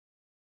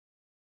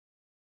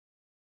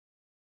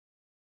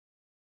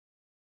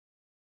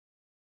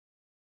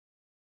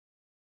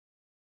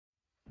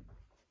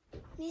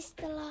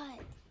Mr. Love.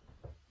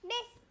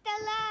 Mr.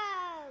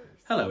 Love!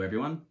 Hello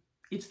everyone,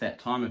 it's that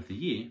time of the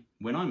year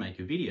when I make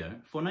a video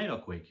for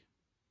NAIDOC Week.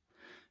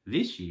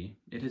 This year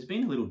it has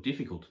been a little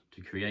difficult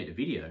to create a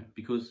video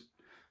because,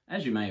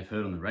 as you may have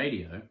heard on the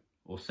radio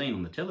or seen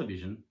on the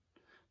television,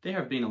 there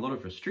have been a lot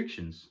of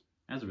restrictions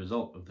as a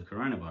result of the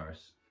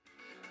coronavirus.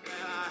 Well,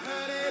 I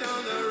heard it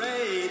on the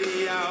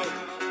radio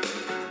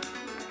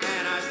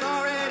and I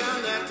saw it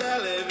on the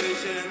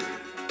television.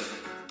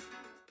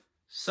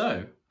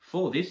 So,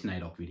 for this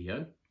NAIDOC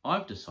video,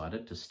 I've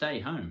decided to stay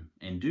home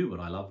and do what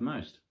I love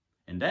most,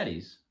 and that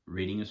is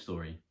reading a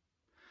story.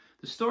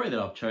 The story that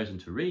I've chosen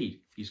to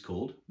read is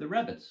called The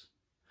Rabbits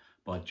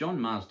by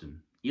John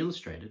Marsden,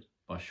 illustrated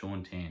by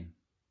Shaun.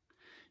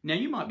 Now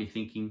you might be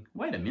thinking,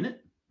 wait a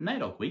minute,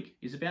 NAIDOC Week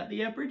is about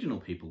the Aboriginal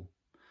people,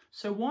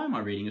 so why am I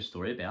reading a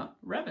story about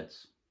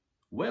rabbits?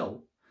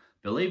 Well,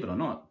 believe it or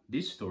not,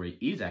 this story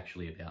is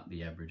actually about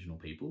the Aboriginal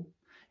people,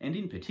 and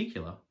in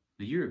particular,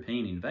 the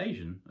European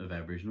invasion of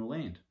Aboriginal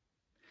land.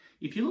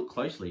 If you look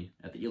closely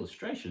at the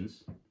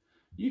illustrations,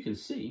 you can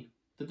see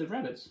that the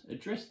rabbits are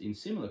dressed in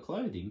similar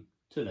clothing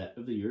to that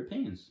of the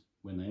Europeans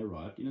when they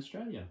arrived in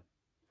Australia.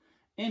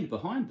 And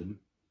behind them,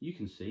 you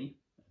can see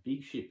a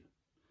big ship,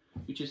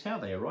 which is how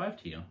they arrived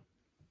here.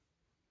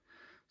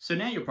 So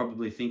now you're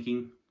probably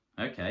thinking,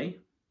 okay,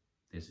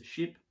 there's a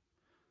ship,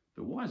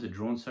 but why is it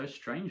drawn so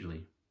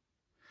strangely?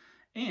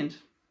 And,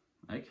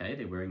 okay,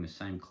 they're wearing the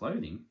same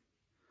clothing,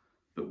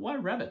 but why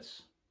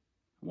rabbits?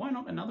 Why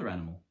not another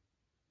animal?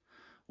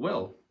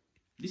 Well,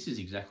 this is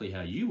exactly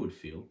how you would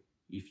feel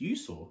if you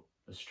saw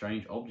a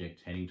strange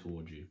object heading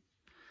towards you.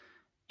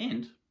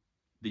 And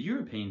the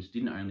Europeans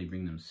didn't only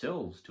bring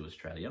themselves to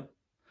Australia,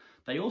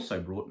 they also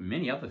brought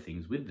many other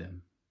things with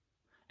them.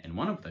 And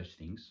one of those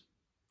things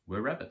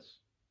were rabbits.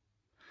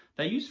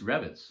 They used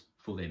rabbits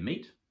for their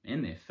meat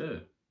and their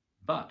fur,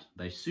 but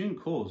they soon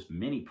caused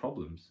many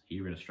problems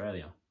here in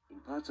Australia. In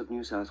parts of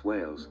New South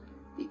Wales,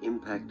 the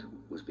impact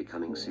was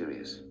becoming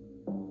serious.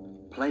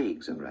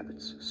 Plagues of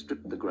rabbits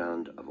stripped the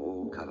ground of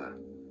all cover.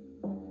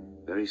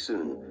 Very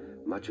soon,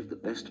 much of the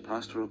best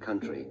pastoral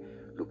country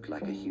looked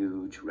like a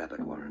huge rabbit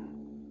warren.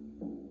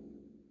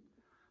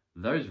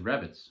 Those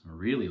rabbits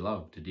really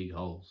love to dig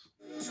holes.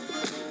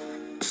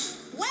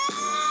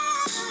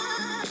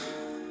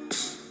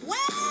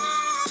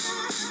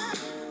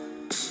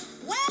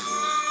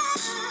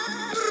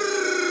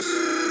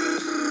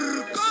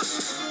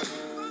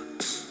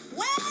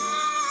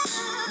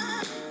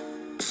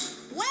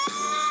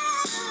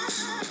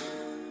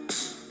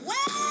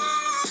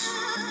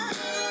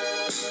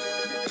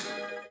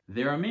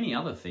 There are many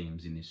other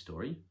themes in this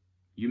story.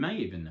 You may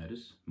even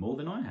notice more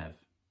than I have.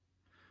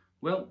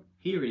 Well,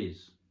 here it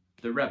is,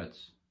 The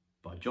Rabbits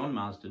by John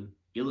Marsden,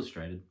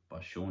 illustrated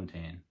by Shaun.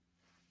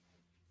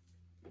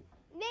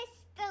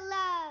 Mr.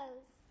 Love!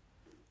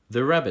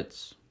 The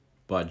Rabbits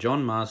by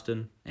John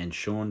Marsden and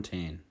Shaun.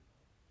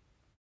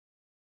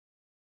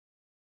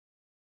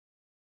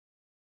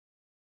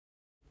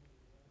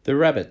 The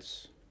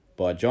Rabbits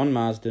by John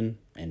Marsden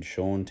and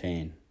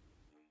Shaun.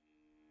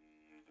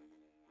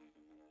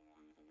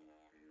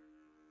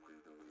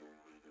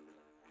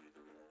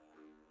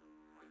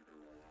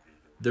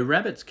 The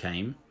rabbits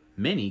came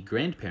many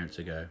grandparents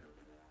ago.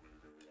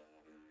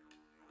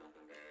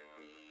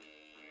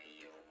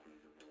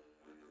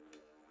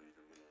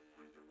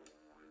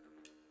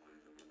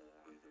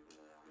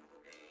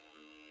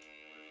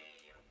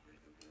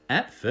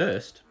 At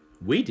first,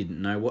 we didn't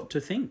know what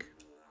to think.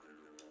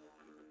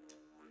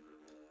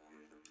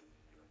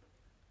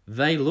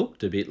 They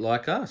looked a bit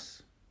like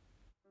us.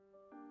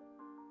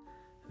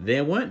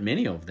 There weren't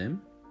many of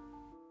them.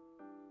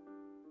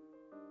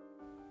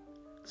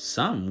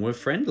 Some were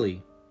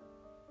friendly.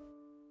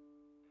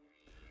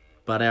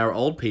 But our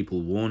old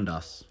people warned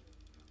us,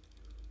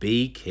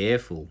 be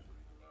careful.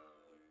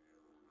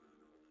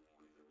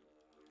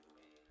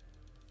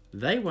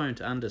 They won't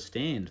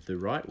understand the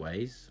right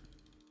ways.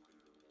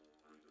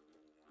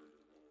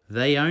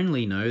 They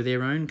only know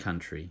their own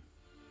country.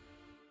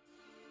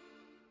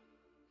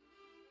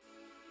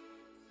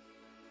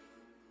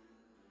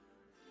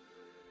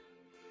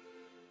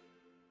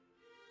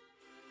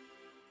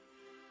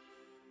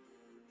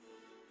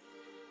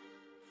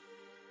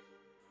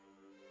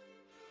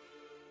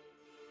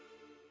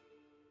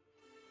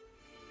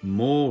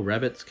 More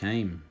rabbits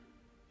came.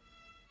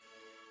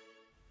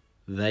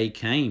 They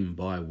came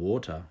by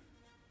water.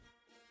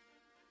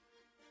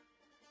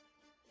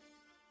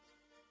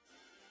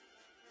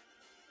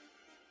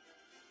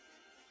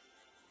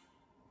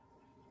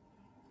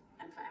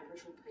 And for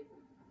Aboriginal people,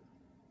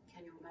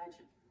 can you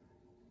imagine?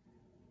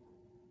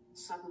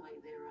 Suddenly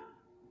there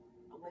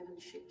are 11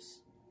 ships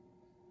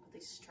with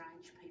these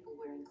strange people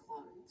wearing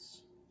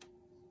clothes,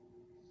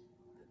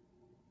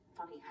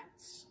 funny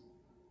hats,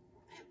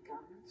 they have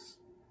guns.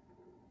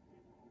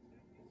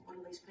 What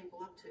are these people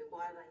up to?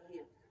 Why are they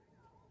here?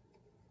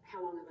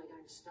 How long are they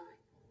going to stay?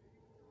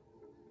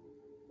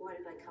 Why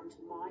did they come to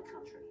my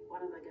country? Why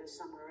don't they go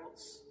somewhere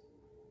else?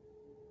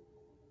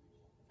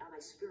 Are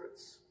they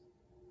spirits?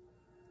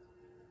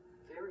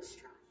 Very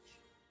strange.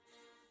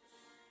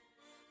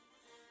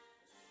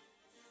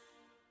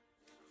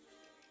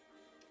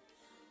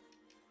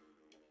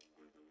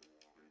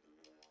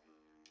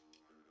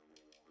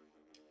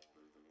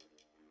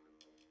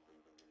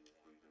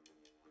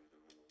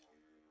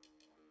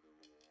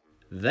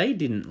 They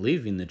didn't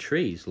live in the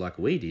trees like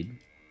we did.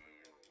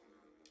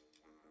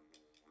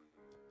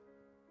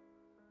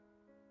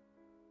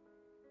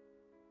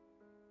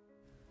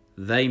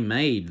 They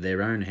made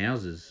their own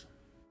houses.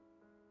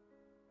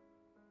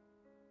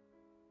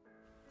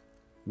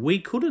 We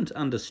couldn't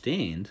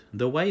understand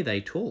the way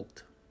they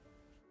talked.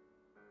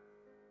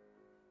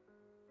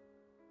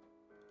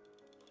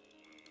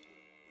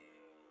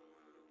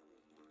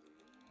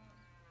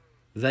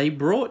 They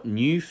brought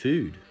new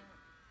food,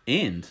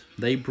 and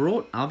they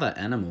brought other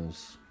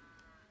animals.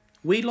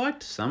 We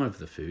liked some of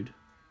the food,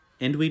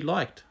 and we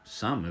liked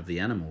some of the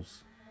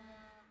animals.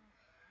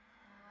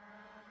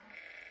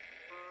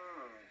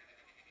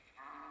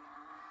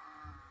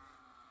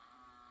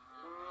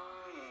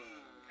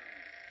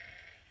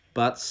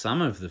 But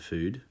some of the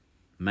food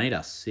made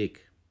us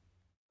sick.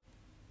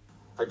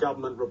 A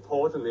government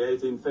report in the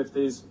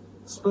 1850s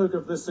spoke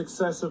of the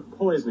success of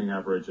poisoning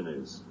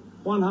Aborigines,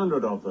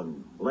 100 of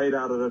them laid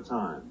out at a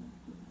time.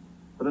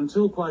 But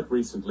until quite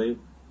recently,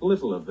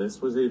 little of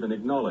this was even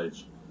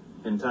acknowledged.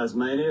 In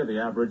Tasmania,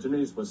 the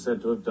Aborigines were said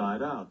to have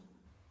died out.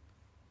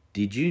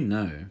 Did you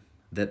know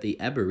that the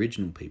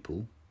Aboriginal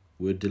people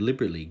were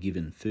deliberately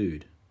given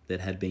food that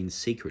had been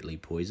secretly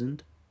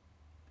poisoned?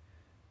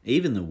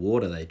 Even the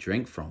water they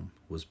drank from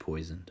was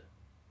poisoned.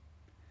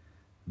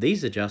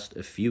 These are just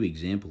a few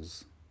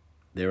examples.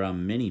 There are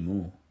many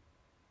more.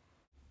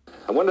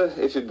 I wonder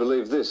if you'd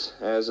believe this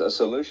as a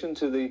solution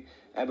to the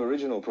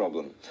Aboriginal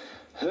problem.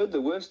 Herd the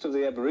worst of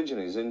the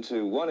Aborigines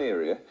into one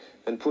area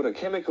and put a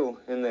chemical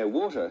in their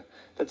water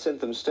that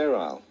sent them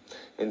sterile.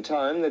 In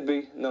time, there'd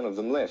be none of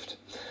them left.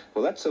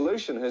 Well, that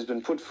solution has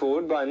been put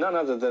forward by none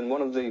other than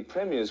one of the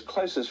Premier's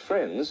closest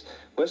friends,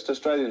 West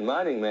Australian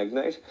mining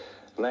magnate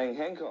Lang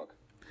Hancock.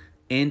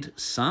 And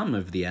some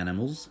of the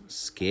animals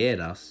scared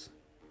us.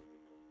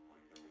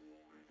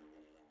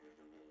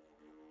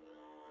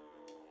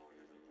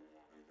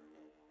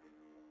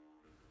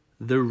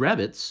 The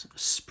rabbits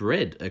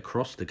spread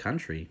across the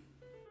country.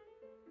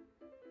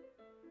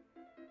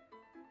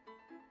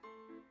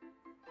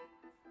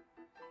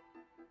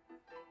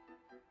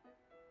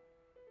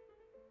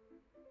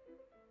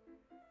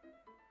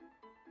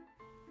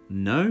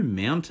 No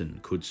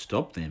mountain could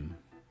stop them.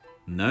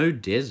 No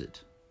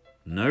desert.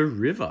 No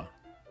river.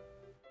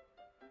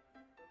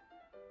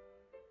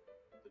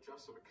 The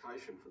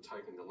justification for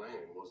taking the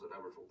land was that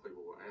Aboriginal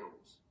people were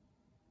animals.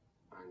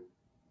 And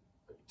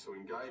to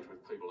engage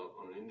with people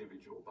on an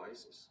individual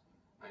basis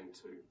and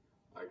to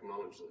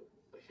acknowledge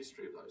the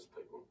history of those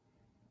people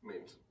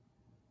meant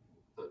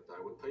that they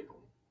were people.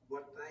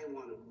 What they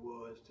wanted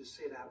was to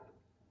set up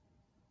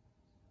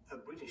a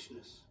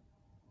Britishness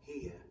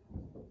here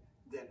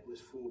that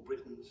was for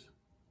Britons,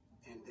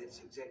 and that's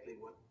exactly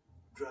what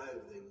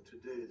drove them to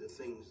do the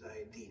things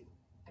they did.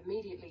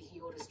 Immediately he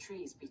orders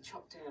trees be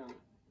chopped down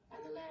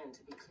and the land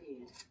to be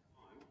cleared.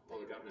 Well,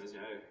 the governors,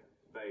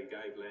 they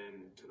gave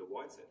land to the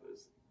white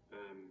settlers.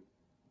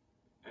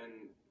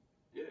 And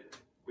yeah,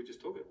 we just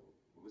took it.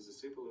 It was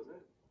as simple as that.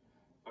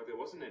 Like, there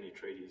wasn't any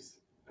treaties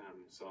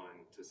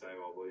signed to say,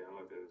 oh, well,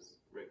 there was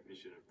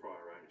recognition of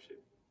prior ownership.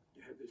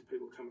 You had these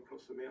people come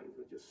across the mountains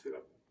that just set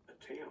up a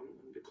town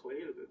and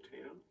declared it a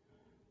town,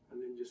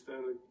 and then just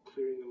started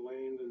clearing the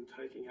land and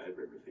taking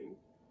over everything.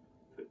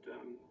 But the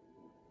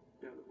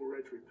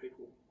Wiradjuri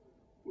people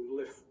were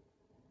left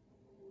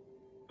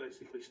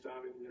basically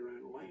starving in their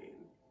own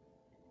land.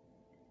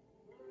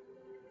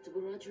 The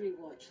Wiradjuri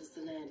watch as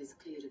the land is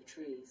cleared of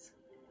trees.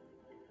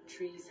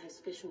 Trees have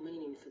special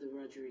meaning for the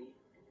Wiradjuri,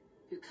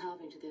 who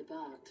carve into their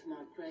bark to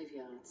mark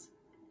graveyards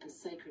and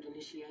sacred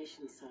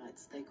initiation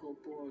sites they call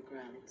Bora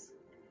grounds.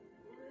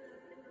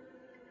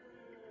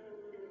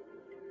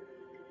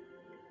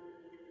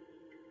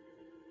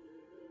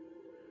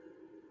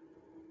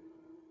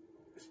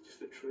 It's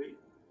just a tree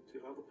to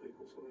other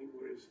people,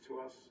 whereas to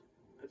us,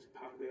 it's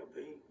part of our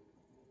being.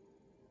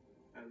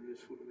 And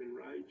this would have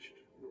enraged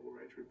the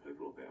Wiradjuri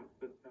people about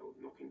that they were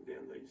knocking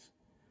down these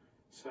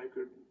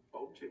sacred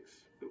objects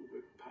that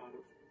were part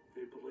of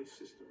their belief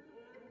system.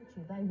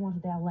 They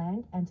wanted our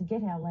land, and to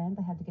get our land,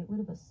 they had to get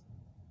rid of us.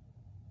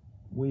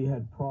 We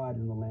had pride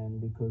in the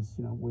land because,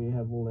 we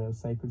have all our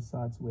sacred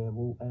sites, we have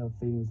all our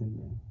things in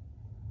there.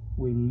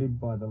 We live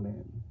by the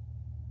land.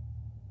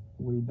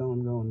 We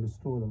don't go and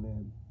destroy the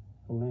land.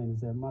 The land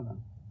is our mother.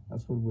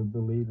 That's what we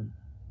believe in.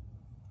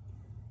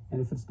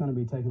 And if it's going to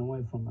be taken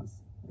away from us,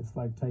 it's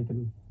like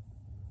taking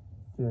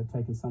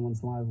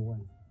someone's life away.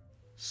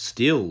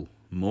 Still,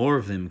 more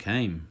of them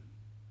came.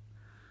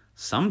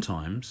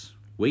 Sometimes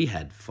we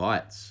had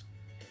fights.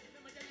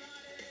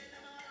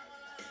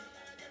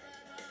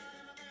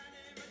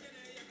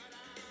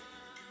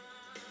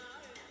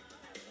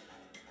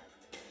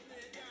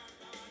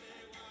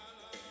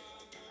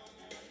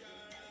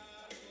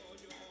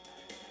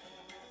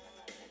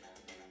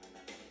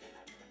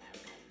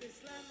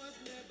 This land was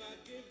never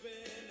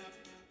given up.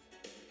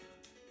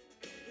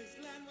 This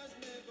land was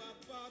never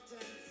bought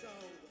and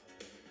sold.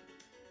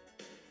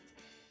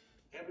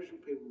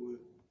 Aboriginal people were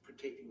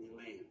protecting their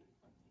land,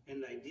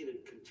 and they did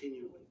it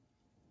continually.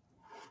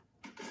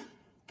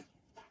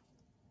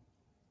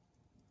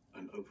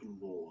 And open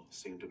war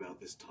seemed about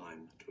this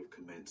time to have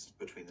commenced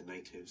between the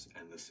natives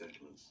and the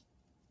settlers.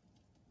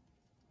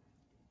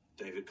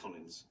 David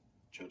Collins,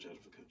 Judge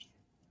Advocate.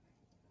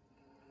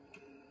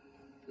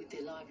 With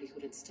their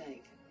livelihood at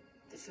stake,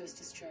 the first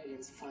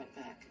Australians fight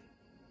back.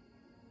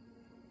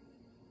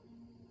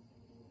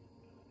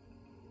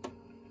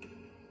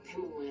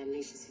 Pemulwuy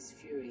unleashes his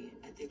fury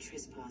at their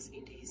trespass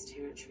into his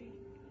territory.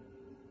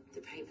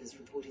 The papers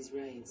report his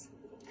raids,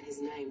 and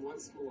his name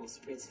once more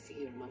spreads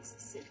fear amongst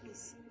the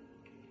settlers.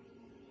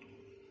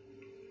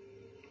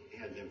 He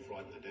had them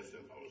frightened to death,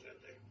 them fellows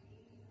out there.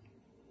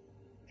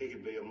 He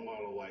could be a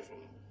mile away from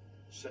them,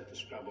 set the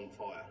scrub on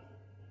fire.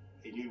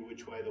 He knew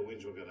which way the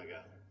winds were going to go.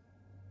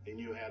 He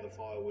knew how the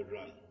fire would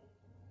run,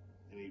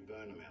 and he'd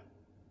burn them out.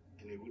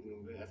 And he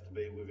wouldn't have to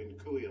be within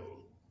cooey of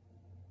them.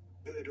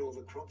 Bird all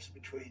the crops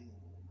between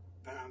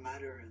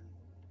Parramatta and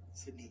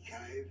Sydney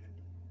Cove,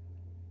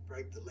 and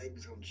broke the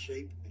legs on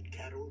sheep and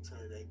cattle so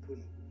they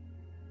couldn't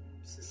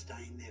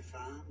sustain their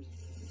farms.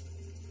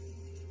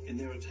 In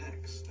their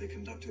attacks, they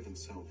conducted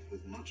themselves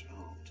with much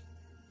art,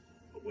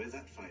 but where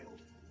that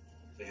failed,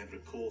 they had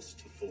recourse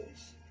to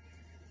force,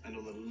 and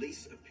on the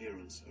least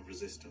appearance of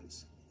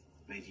resistance,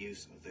 made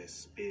use of their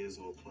spears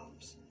or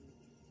clubs.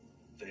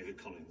 David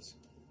Collins,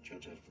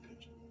 Judge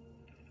Advocate.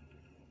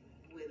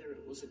 Whether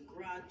it was a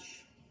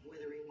grudge,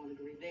 whether he wanted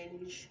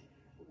revenge,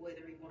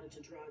 whether he wanted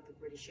to drive the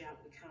British out,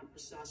 we can't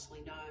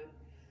precisely know,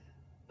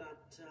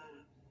 but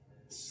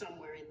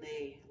somewhere in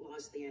there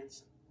lies the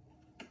answer.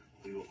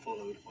 We were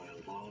followed by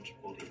a large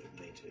body of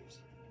natives,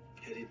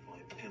 headed by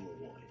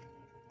Pemulwuy,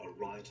 a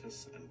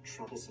riotous and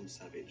troublesome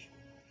savage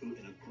who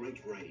in a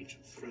great rage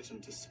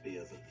threatened to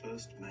spear the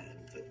first man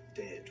that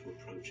dared to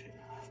approach him,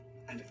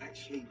 and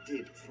actually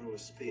did throw a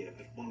spear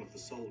at one of the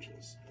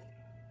soldiers.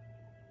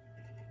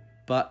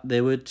 But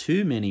there were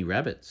too many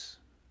rabbits.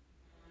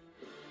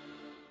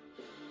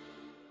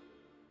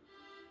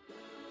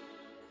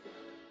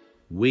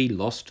 We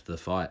lost the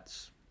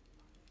fights.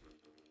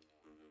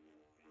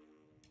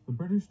 The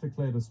British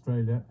declared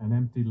Australia an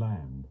empty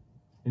land,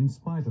 in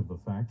spite of the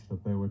fact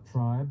that there were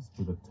tribes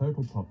with a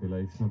total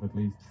population of at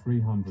least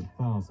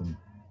 300,000,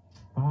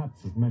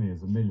 perhaps as many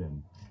as 1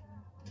 million.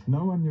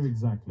 No one knew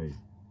exactly,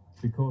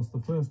 because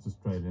the first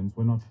Australians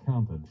were not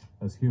counted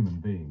as human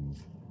beings.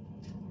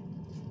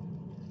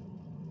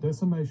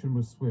 Decimation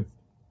was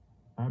swift.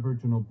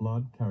 Aboriginal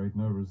blood carried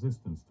no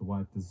resistance to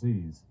white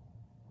disease.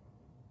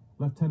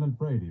 Lieutenant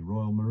Brady,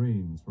 Royal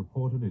Marines,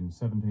 reported in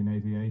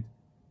 1788,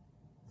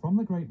 "From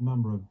the great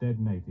number of dead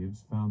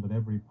natives found at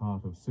every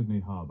part of Sydney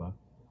Harbour,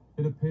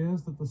 it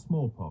appears that the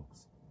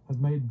smallpox has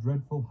made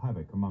dreadful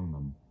havoc among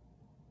them."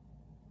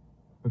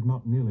 But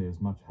not nearly as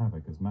much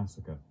havoc as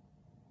massacre.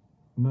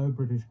 No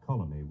British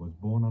colony was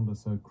born under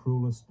so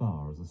cruel a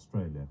star as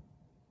Australia.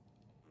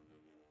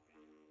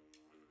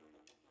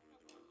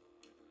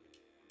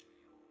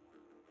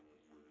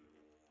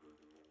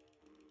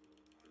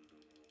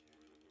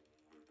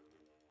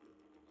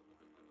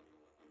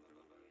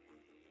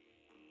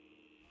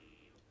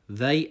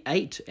 They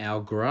ate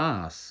our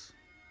grass.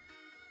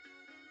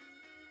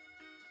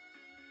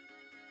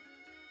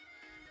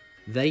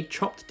 They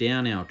chopped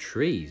down our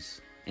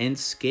trees and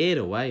scared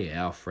away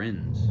our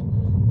friends.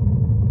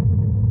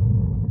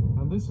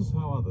 And this is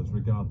how others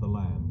regard the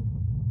land.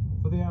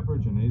 For the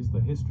Aborigines,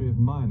 the history of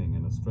mining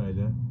in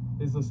Australia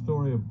is the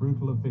story of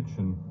brutal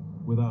eviction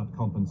without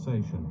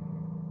compensation.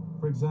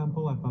 For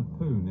example, at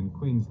Mapoon in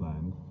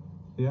Queensland,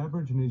 the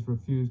Aborigines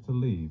refused to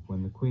leave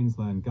when the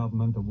Queensland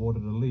government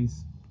awarded a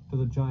lease to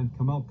the giant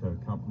Comalco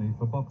company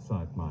for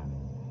bauxite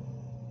mining.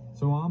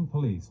 So armed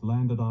police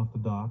landed after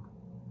dark,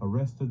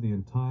 arrested the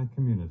entire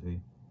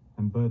community,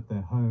 and burnt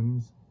their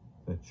homes,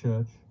 their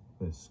church,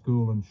 their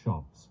school and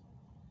shops.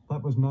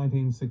 That was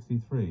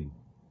 1963.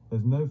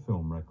 There's no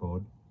film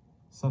record.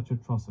 Such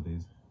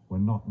atrocities were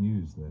not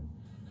news then.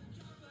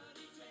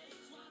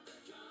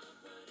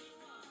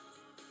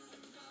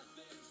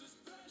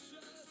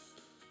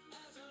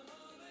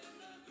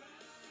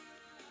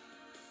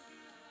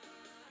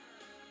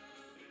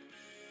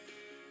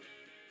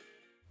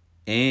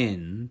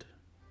 And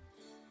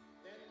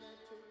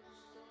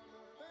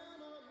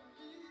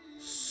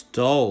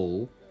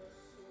stole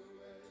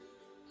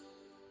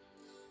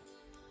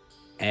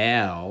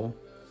our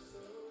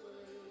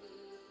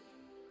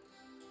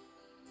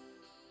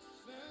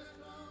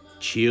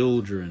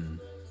children.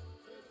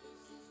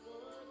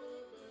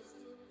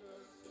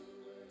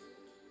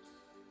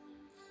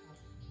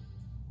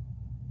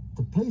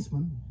 The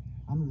policeman,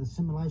 under the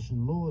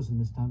assimilation laws in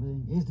this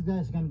country, yesterday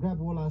is going to grab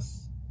all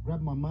us,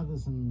 grab my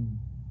mothers and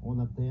all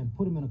that there, and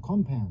put them in a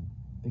compound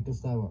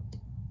because they were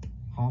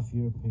half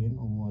European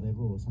or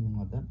whatever or something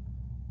like that.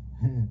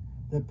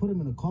 They put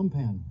them in a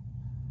compound.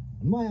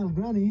 And my old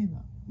granny,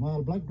 my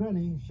old black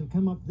granny, she'll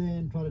come up there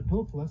and try to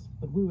talk to us,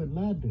 but we weren't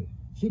allowed to.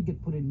 She'd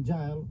get put in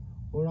jail,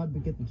 or I'd be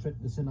getting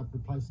threatened to send up to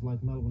places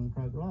like Melbourne and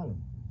Croker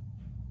Island.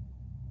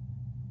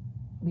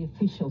 The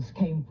officials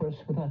came for us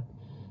with a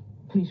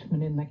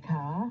policeman in the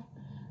car,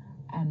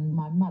 and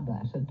my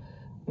mother said,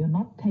 "You're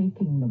not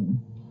taking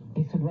them."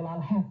 He said, "Well,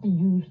 I'll have to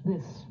use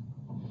this."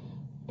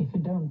 if you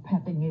don't,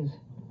 patting is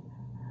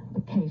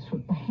the case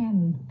with the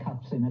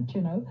handcuffs in it,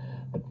 you know.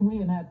 But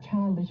we, in our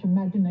childish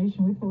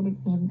imagination, we thought it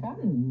was a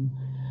gun.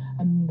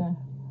 And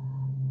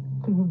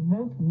could have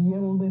both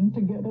yelled in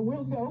together,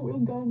 we'll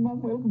go,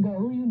 Mum, we'll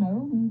go, you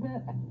know.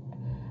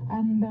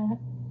 And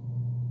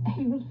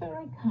he was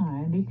very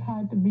kind. He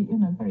tried to be, you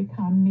know, very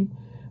kind.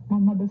 My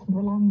mother said,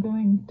 well, I'm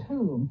going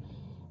too.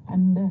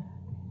 And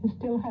he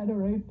still had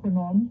her apron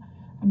on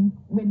and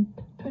went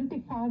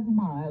 25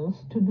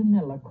 miles to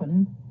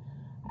Deniliquin.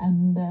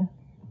 And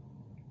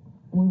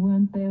we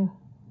weren't there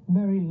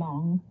very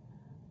long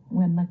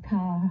when the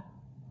car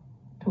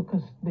took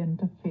us then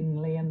to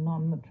Finley and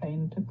on the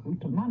train to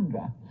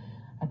Cootamundra.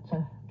 That's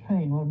a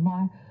train. Well,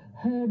 I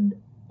heard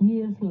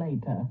years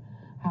later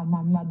how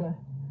my mother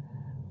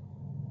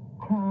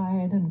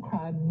cried and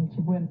cried, and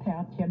she went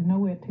out. She had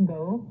nowhere to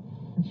go,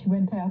 and she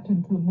went out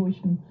into the bush,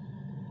 and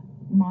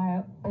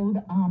my old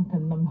aunt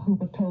and them who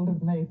were told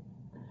them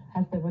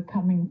as they were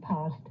coming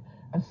past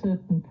a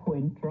certain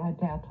point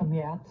right out on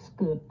the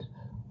outskirts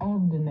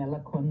of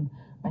Deniliquin,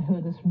 they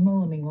heard us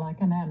moaning like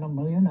an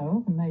animal, you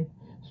know, and they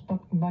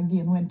stopped the buggy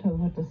and went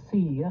over to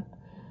see her,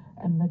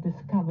 and they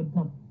discovered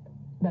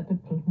that it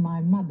was my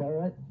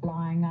mother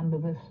lying under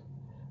this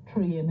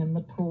tree and in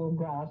the tall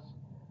grass,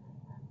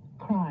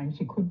 crying.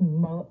 She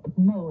couldn't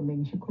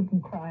moaning, she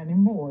couldn't cry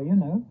anymore, you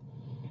know,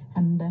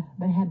 and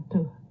they had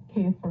to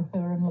care for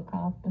her and look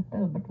after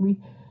her. But we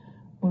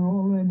were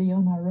already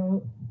on our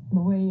road, the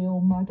way,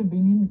 or might have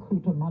been in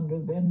Cootamundra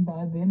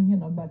by then, you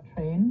know, by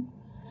train.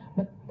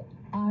 But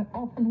I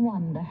often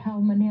wonder how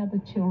many other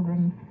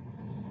children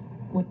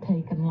were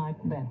taken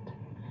like that,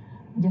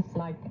 just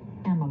like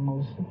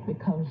animals,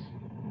 because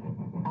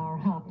our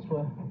hearts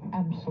were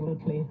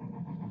absolutely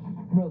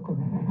broken.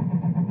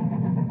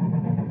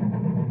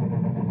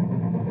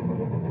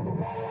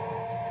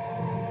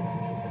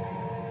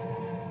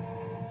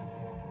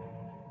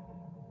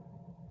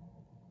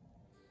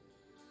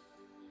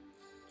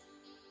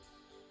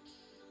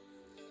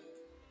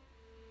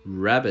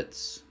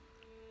 Rabbits,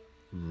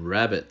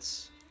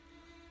 rabbits,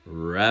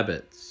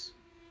 rabbits.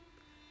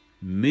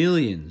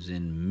 Millions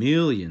and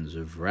millions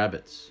of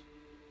rabbits.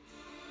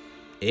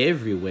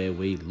 Everywhere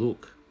we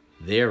look,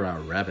 there are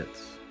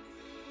rabbits.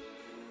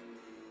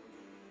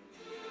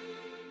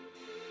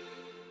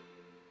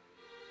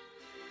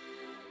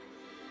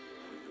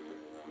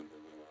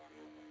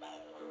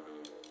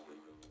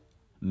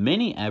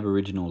 Many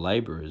Aboriginal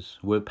labourers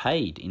were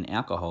paid in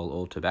alcohol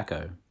or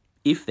tobacco,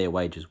 if their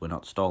wages were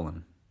not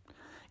stolen.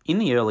 In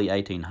the early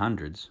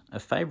 1800s, a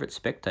favourite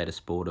spectator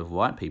sport of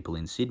white people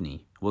in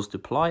Sydney was to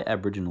ply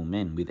Aboriginal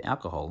men with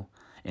alcohol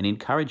and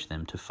encourage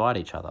them to fight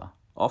each other,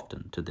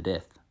 often to the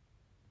death.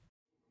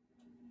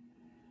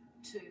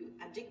 To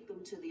addict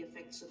them to the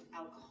effects of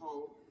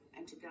alcohol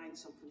and to gain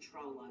some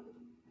control over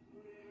them.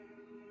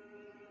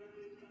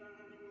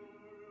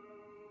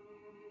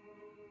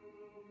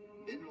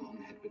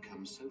 Bennelong had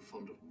become so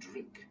fond of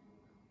drink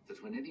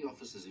that when any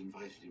officers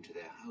invited him to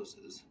their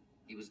houses,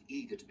 he was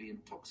eager to be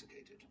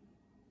intoxicated,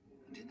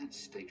 and in that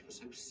state was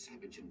so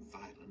savage and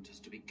violent as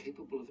to be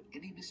capable of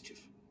any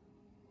mischief.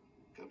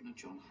 Governor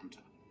John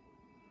Hunter.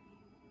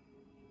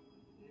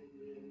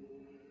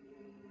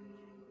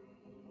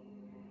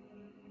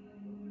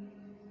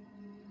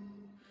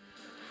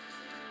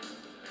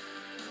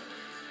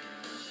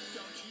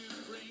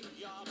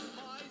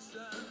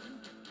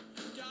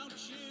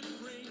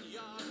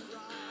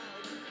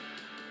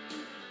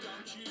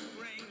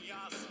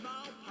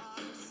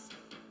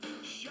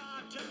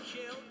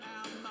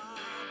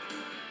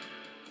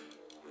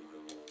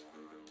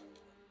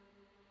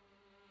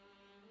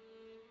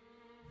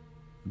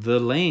 The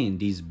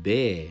land is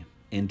bare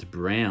and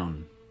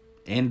brown,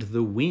 and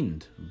the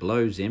wind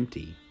blows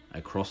empty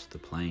across the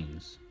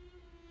plains.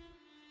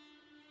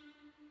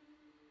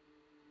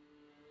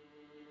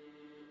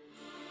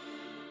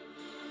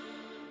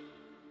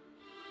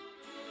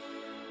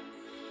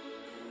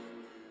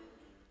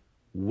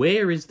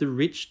 Where is the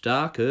rich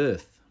dark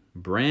earth,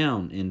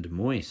 brown and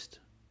moist?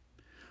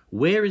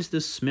 Where is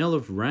the smell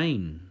of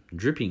rain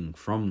dripping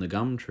from the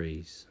gum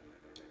trees?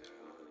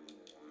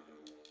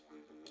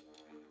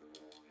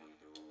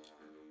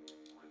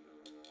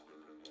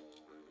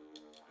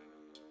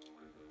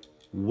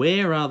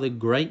 Where are the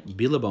great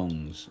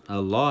billabongs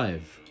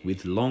alive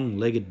with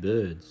long-legged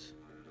birds?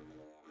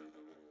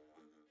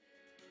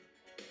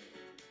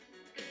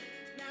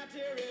 Now two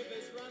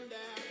rivers run their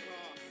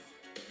cross,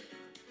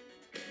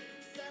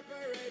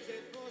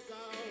 separated for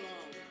so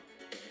long.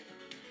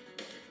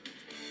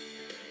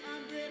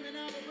 I'm dreaming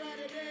of a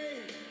brighter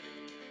day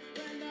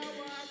when the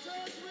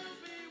waters will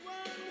be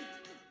one.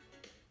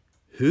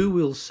 Who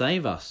will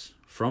save us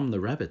from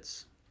the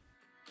rabbits?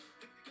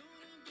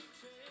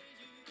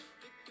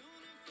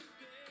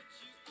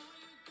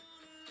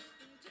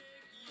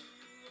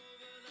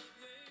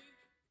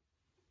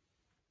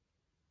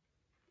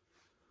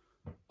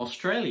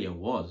 Australia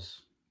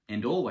was,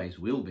 and always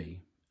will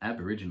be,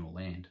 Aboriginal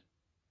land.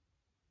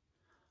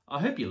 I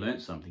hope you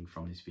learnt something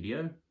from this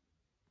video.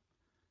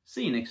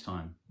 See you next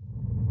time.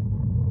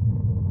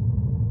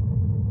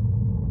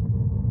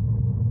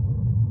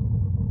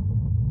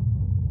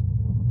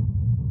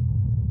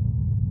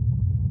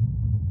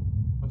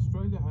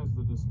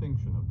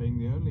 distinction of being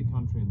the only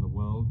country in the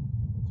world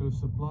to have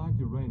supplied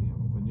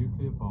uranium for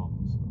nuclear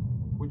bombs,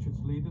 which its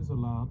leaders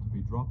allowed to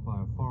be dropped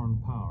by a foreign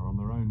power on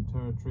their own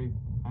territory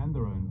and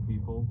their own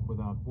people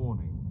without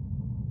warning.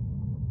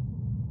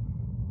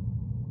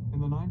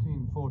 In the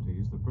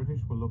 1940s, the British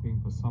were looking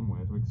for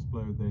somewhere to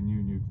explode their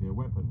new nuclear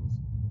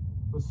weapons.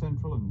 The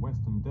central and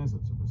western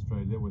deserts of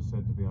Australia were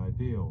said to be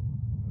ideal.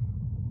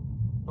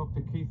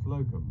 Dr. Keith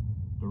Locum,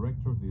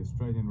 director of the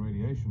Australian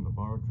Radiation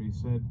Laboratory,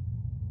 said,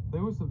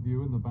 "There was the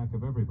view in the back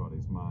of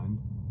everybody's mind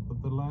that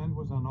the land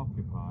was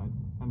unoccupied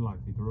and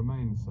likely to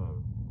remain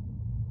so.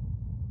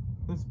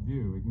 This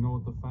view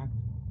ignored the fact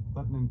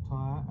that an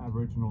entire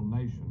Aboriginal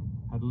nation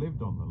had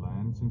lived on the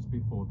land since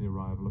before the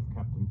arrival of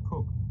Captain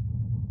Cook.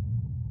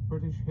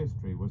 British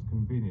history was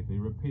conveniently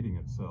repeating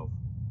itself.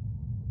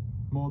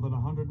 More than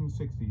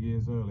 160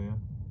 years earlier,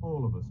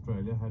 all of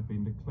Australia had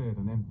been declared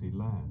an empty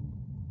land.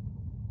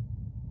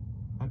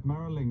 At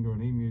Maralinga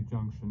and Emu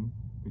Junction,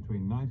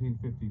 between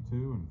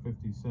 1952 and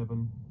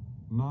 57,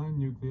 9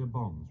 nuclear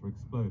bombs were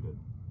exploded.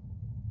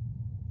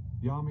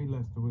 Yami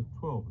Lester was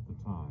 12 at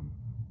the time.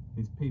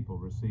 His people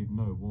received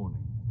no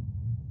warning."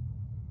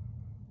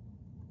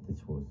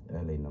 This was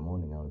early in the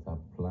morning. I was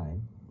up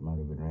playing. Might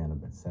have been around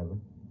about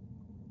 7.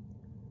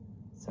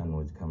 Sun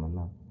was coming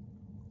up,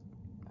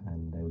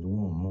 and it was a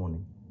warm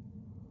morning,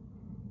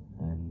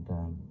 and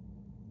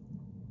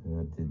we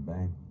heard this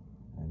bang,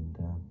 and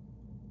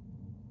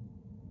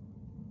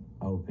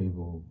old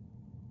people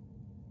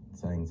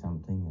saying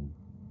something, and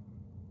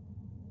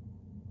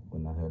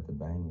when I heard the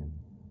bang, and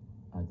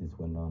I just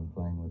went on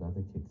playing with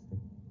other kids there.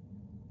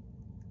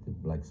 The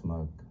black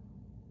smoke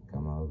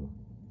come over,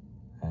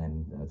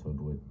 and I thought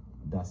it was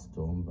dust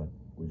storm, but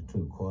it was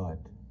too quiet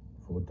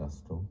for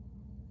dust storm.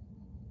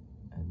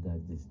 And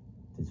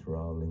just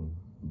rolling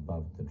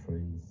above the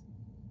trees,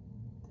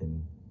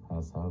 then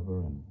pass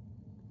over, and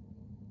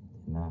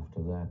then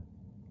after that,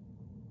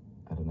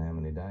 I don't know how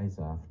many days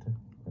after,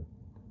 but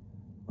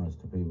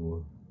most of the people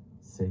were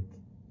sick,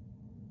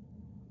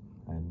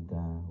 and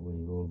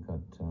we all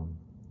got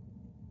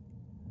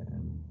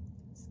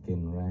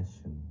skin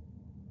rash and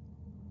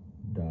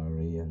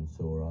diarrhea and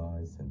sore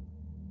eyes and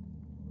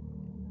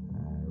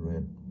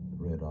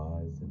red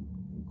eyes, and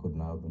you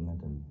couldn't open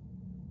it, and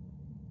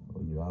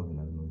or you opened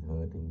it and it was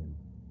hurting,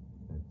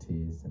 and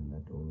tears and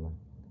that all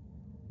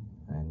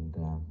that. And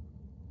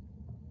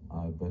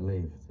I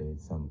believe that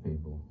some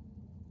people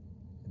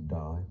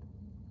died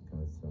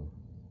because of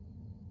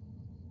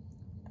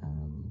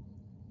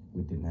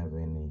we didn't have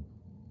any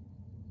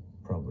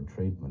proper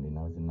treatment.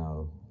 There's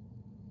no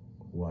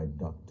white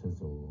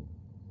doctors or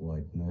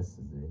white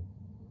nurses there.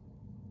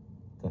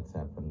 That's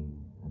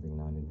happened, I think,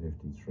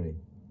 1953.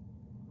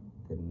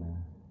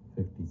 Then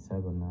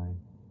 57, I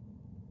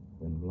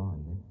went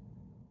blind.